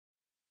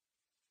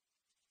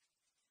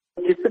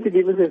Gift of the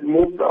Givers has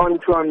moved on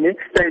to our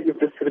next stage of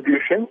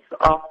distribution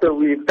after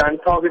we've done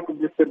targeted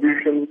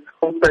distributions,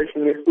 home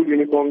stationery, school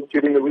uniforms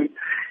during the week.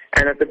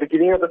 And at the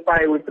beginning of the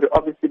fire, we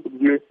obviously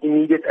produced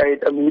immediate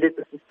aid, immediate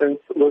assistance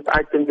with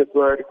items that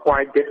were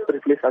required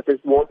desperately, such as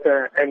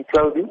water and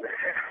clothing.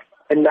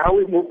 And now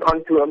we've moved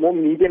on to a more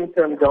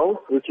medium-term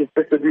goal, which is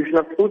distribution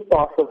of food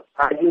parcels,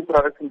 hygiene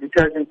products, and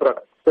detergent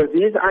products. So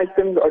these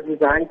items are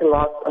designed to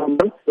last a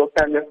month, so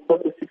can have 4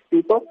 to 6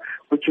 people,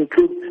 which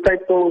includes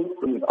staples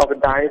of a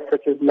diet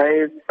such as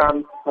maize,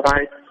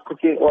 rice,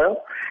 cooking oil,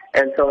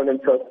 and so on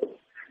and so forth.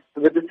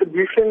 The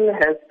distribution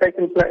has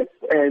taken place,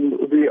 and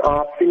we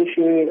are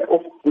finishing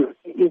off. We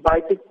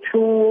invited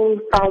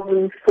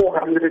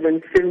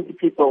 2,470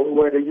 people who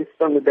were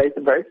registered on the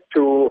database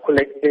to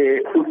collect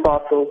their food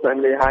parcels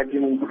and their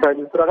hygiene and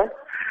detergent products.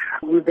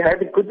 We've had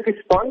a good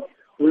response.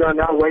 We are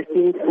now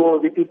waiting for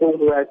the people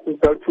who have to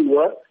go to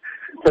work.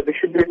 So there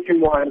should be a few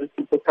more hundred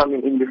people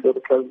coming in before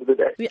the close of the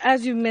day.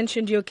 As you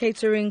mentioned, you're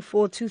catering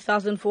for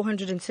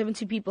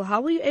 2,470 people. How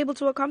were you able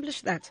to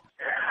accomplish that?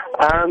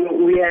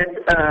 We had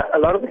a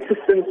lot of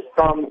assistance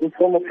from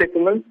informal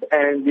settlements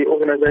and the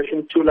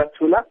organization Tula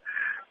Tula.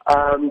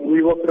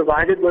 We were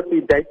provided with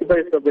the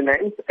database of the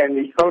names and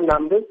the phone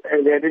numbers,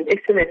 and they had an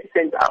SMS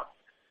sent out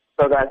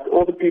so that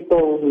all the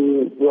people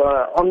who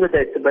were on the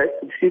database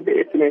received the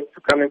SMS to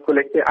come and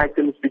collect their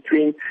items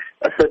between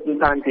a certain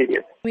time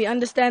period. We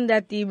understand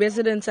that the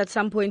residents at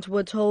some point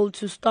were told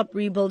to stop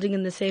rebuilding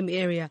in the same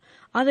area.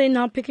 Are they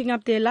now picking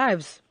up their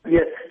lives?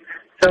 Yes.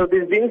 So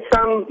there's been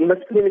some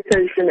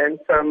miscommunication and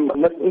some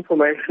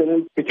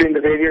misinformation between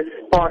the various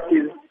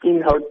parties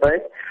in Hout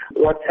Bay.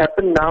 What's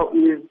happened now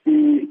is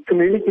the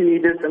community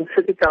leaders and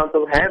city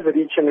council have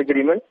reached an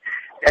agreement,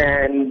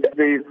 and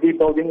the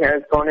rebuilding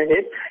has gone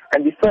ahead.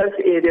 And the first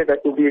area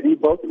that will be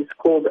rebuilt is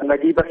called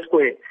Madiba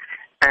Square.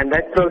 And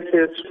that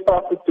process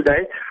started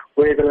today,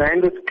 where the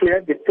land was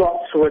cleared, the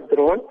plots were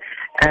drawn,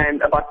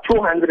 and about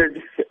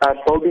 200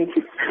 building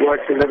kits were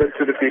delivered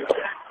to the people.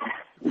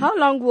 How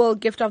long will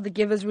Gift of the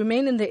Givers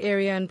remain in the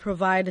area and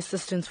provide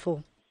assistance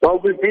for? Well,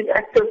 we've been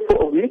active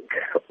for a week.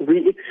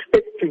 We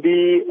expect to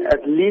be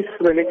at least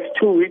for the next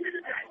 2 weeks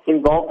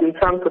involved in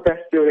some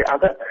capacity or the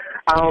other.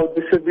 Our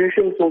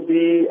distributions will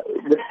be,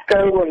 the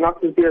scale will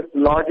not be as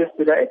large as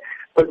today,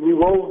 but we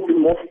will do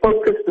more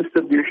focused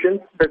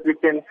distributions that we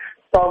can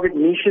target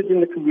niches in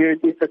the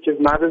community, such as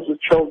mothers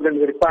with children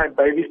who require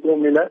baby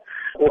formula,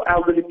 or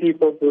elderly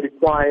people who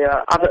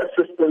require other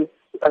assistance,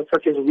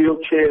 such as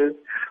wheelchairs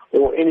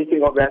or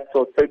anything of that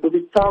sort. So it will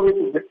be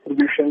targeted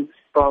distributions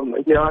from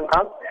here on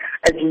out,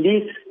 at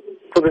least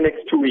for the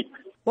next 2 weeks.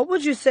 What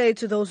would you say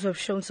to those who have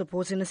shown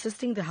support in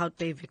assisting the Hout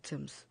Bay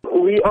victims?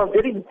 We are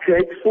very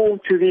grateful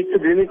to the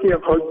community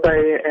of Hout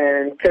Bay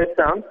and Cape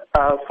Town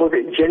for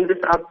the generous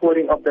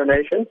outpouring of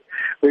donations.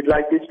 We'd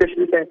like to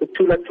especially thank the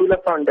Tula Tula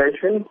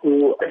Foundation,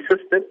 who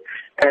assisted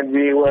and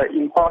we were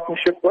in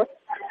partnership with.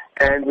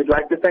 And we'd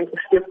like to thank the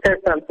City of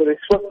Cape Town for their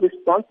swift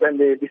response and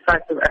their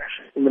decisive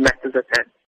action in the matters at hand.